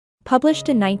Published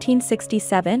in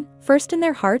 1967, First in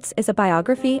Their Hearts is a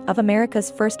biography of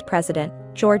America's first president,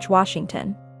 George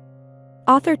Washington.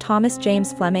 Author Thomas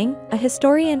James Fleming, a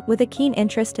historian with a keen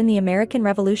interest in the American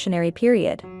Revolutionary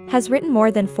period, has written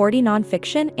more than 40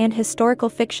 nonfiction and historical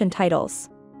fiction titles.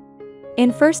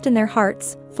 In First in Their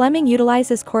Hearts, Fleming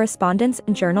utilizes correspondence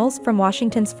and journals from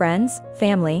Washington's friends,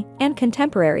 family, and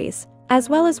contemporaries, as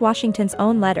well as Washington's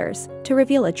own letters, to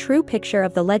reveal a true picture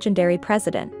of the legendary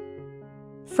president.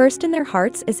 First in Their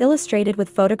Hearts is illustrated with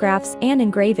photographs and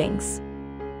engravings.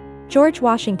 George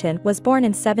Washington was born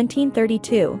in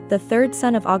 1732, the third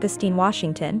son of Augustine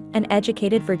Washington, an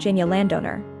educated Virginia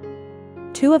landowner.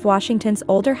 Two of Washington's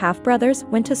older half-brothers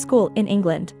went to school in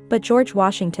England, but George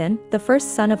Washington, the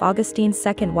first son of Augustine's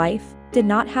second wife, did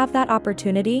not have that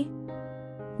opportunity.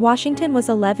 Washington was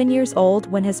 11 years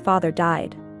old when his father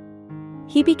died.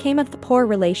 He became of the poor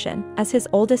relation, as his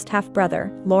oldest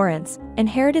half-brother, Lawrence,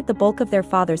 inherited the bulk of their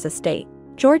father's estate.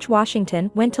 George Washington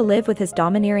went to live with his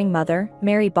domineering mother,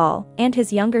 Mary Ball, and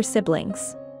his younger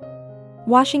siblings.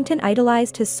 Washington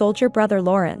idolized his soldier brother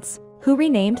Lawrence, who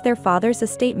renamed their father's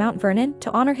estate Mount Vernon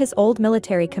to honor his old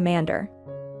military commander.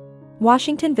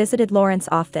 Washington visited Lawrence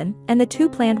often, and the two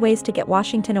planned ways to get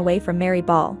Washington away from Mary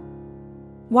Ball.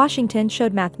 Washington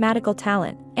showed mathematical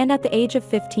talent, and at the age of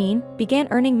 15, began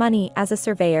earning money as a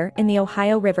surveyor in the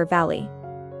Ohio River Valley.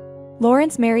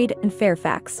 Lawrence married Anne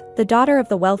Fairfax, the daughter of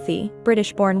the wealthy,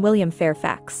 British-born William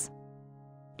Fairfax.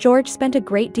 George spent a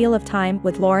great deal of time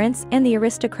with Lawrence and the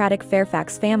aristocratic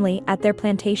Fairfax family at their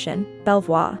plantation,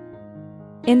 Belvoir.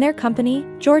 In their company,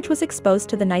 George was exposed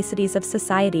to the niceties of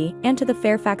society and to the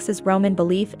Fairfaxes' Roman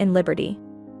belief in liberty.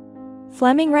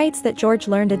 Fleming writes that George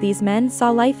learned that these men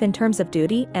saw life in terms of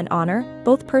duty and honor,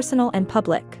 both personal and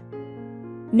public.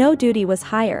 No duty was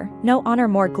higher, no honor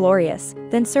more glorious,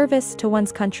 than service to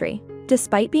one's country.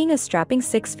 Despite being a strapping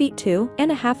 6 feet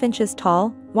 2.5 inches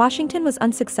tall, Washington was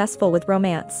unsuccessful with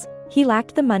romance. He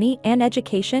lacked the money and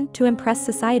education to impress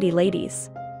society ladies.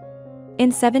 In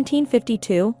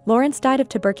 1752, Lawrence died of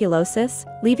tuberculosis,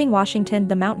 leaving Washington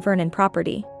the Mount Vernon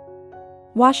property.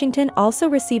 Washington also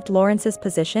received Lawrence's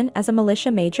position as a militia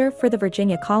major for the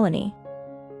Virginia colony.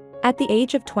 At the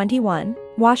age of 21,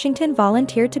 Washington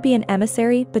volunteered to be an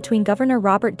emissary between Governor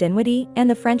Robert Dinwiddie and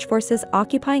the French forces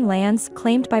occupying lands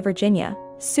claimed by Virginia.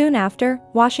 Soon after,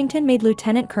 Washington made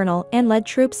lieutenant colonel and led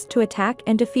troops to attack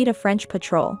and defeat a French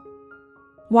patrol.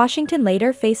 Washington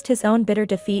later faced his own bitter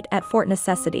defeat at Fort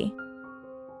Necessity.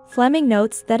 Fleming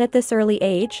notes that at this early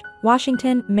age,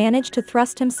 Washington managed to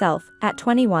thrust himself, at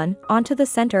 21, onto the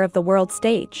center of the world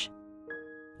stage.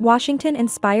 Washington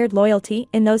inspired loyalty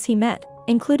in those he met,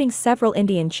 including several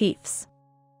Indian chiefs.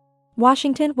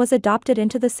 Washington was adopted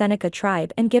into the Seneca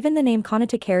tribe and given the name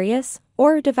Conoticarius,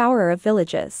 or devourer of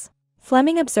villages.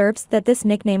 Fleming observes that this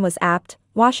nickname was apt.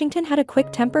 Washington had a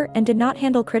quick temper and did not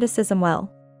handle criticism well.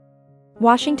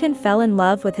 Washington fell in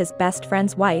love with his best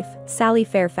friend's wife, Sally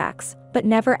Fairfax, but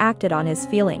never acted on his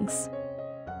feelings.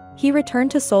 He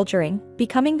returned to soldiering,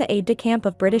 becoming the aide-de-camp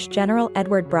of British General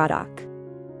Edward Braddock.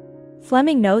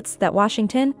 Fleming notes that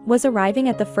Washington was arriving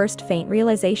at the first faint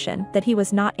realization that he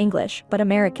was not English but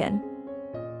American.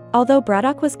 Although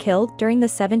Braddock was killed during the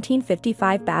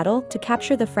 1755 battle to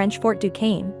capture the French Fort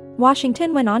Duquesne,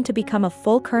 Washington went on to become a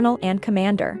full colonel and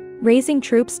commander, raising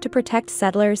troops to protect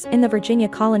settlers in the Virginia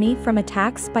colony from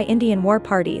attacks by Indian war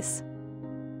parties.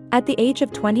 At the age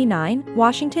of 29,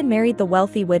 Washington married the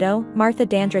wealthy widow, Martha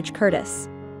Dandridge Curtis.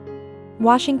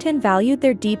 Washington valued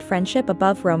their deep friendship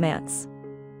above romance.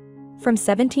 From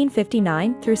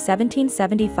 1759 through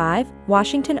 1775,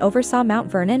 Washington oversaw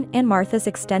Mount Vernon and Martha's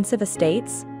extensive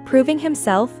estates, proving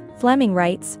himself, Fleming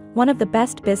writes, one of the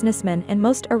best businessmen and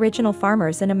most original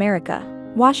farmers in America.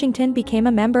 Washington became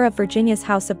a member of Virginia's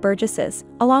House of Burgesses,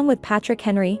 along with Patrick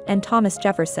Henry and Thomas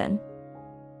Jefferson.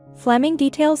 Fleming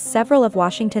details several of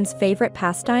Washington's favorite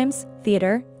pastimes: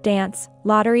 theater, dance,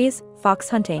 lotteries, fox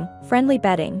hunting, friendly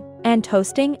betting, and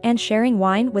toasting and sharing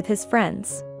wine with his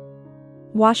friends.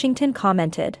 Washington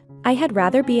commented, "I had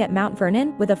rather be at Mount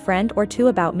Vernon with a friend or two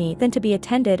about me than to be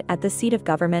attended at the seat of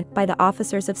government by the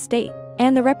officers of state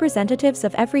and the representatives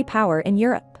of every power in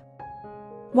Europe."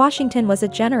 Washington was a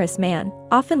generous man,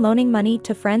 often loaning money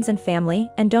to friends and family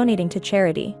and donating to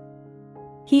charity.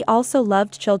 He also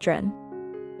loved children.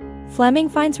 Fleming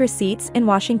finds receipts in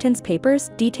Washington's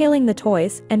papers detailing the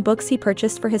toys and books he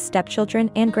purchased for his stepchildren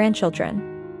and grandchildren.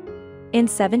 In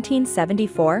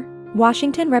 1774,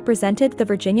 Washington represented the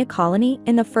Virginia colony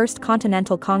in the First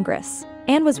Continental Congress,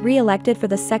 and was re-elected for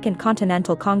the Second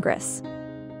Continental Congress.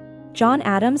 John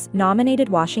Adams nominated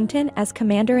Washington as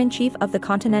Commander-in-Chief of the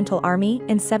Continental Army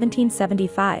in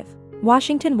 1775.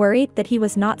 Washington worried that he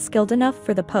was not skilled enough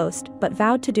for the post but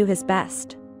vowed to do his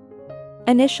best.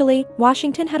 Initially,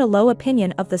 Washington had a low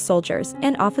opinion of the soldiers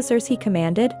and officers he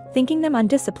commanded, thinking them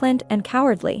undisciplined and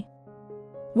cowardly.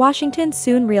 Washington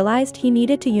soon realized he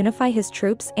needed to unify his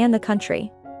troops and the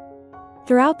country.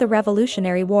 Throughout the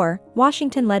Revolutionary War,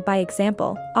 Washington led by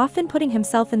example, often putting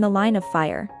himself in the line of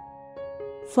fire.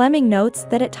 Fleming notes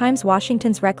that at times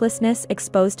Washington's recklessness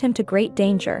exposed him to great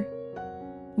danger.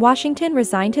 Washington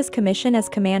resigned his commission as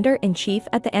commander-in-chief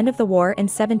at the end of the war in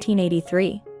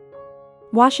 1783.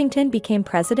 Washington became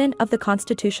president of the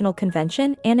Constitutional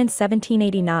Convention and in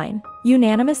 1789,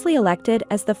 unanimously elected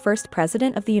as the first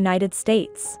president of the United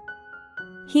States.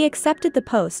 He accepted the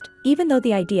post, even though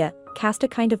the idea cast a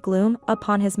kind of gloom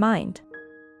upon his mind.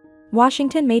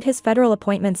 Washington made his federal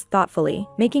appointments thoughtfully,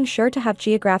 making sure to have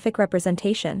geographic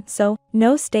representation so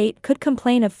no state could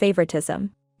complain of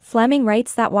favoritism. Fleming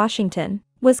writes that Washington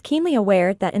was keenly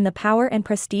aware that in the power and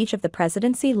prestige of the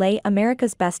presidency lay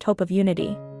America's best hope of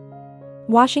unity.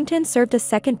 Washington served a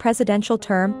second presidential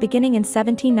term beginning in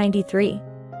 1793.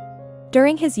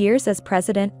 During his years as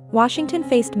president, Washington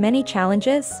faced many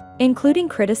challenges, including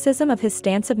criticism of his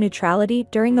stance of neutrality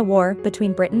during the war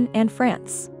between Britain and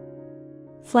France.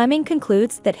 Fleming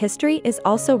concludes that history is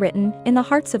also written in the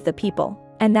hearts of the people,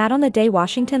 and that on the day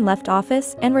Washington left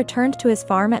office and returned to his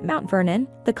farm at Mount Vernon,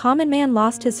 the common man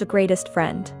lost his greatest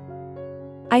friend.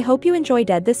 I hope you enjoyed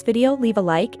this video. Leave a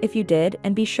like if you did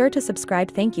and be sure to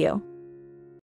subscribe. Thank you.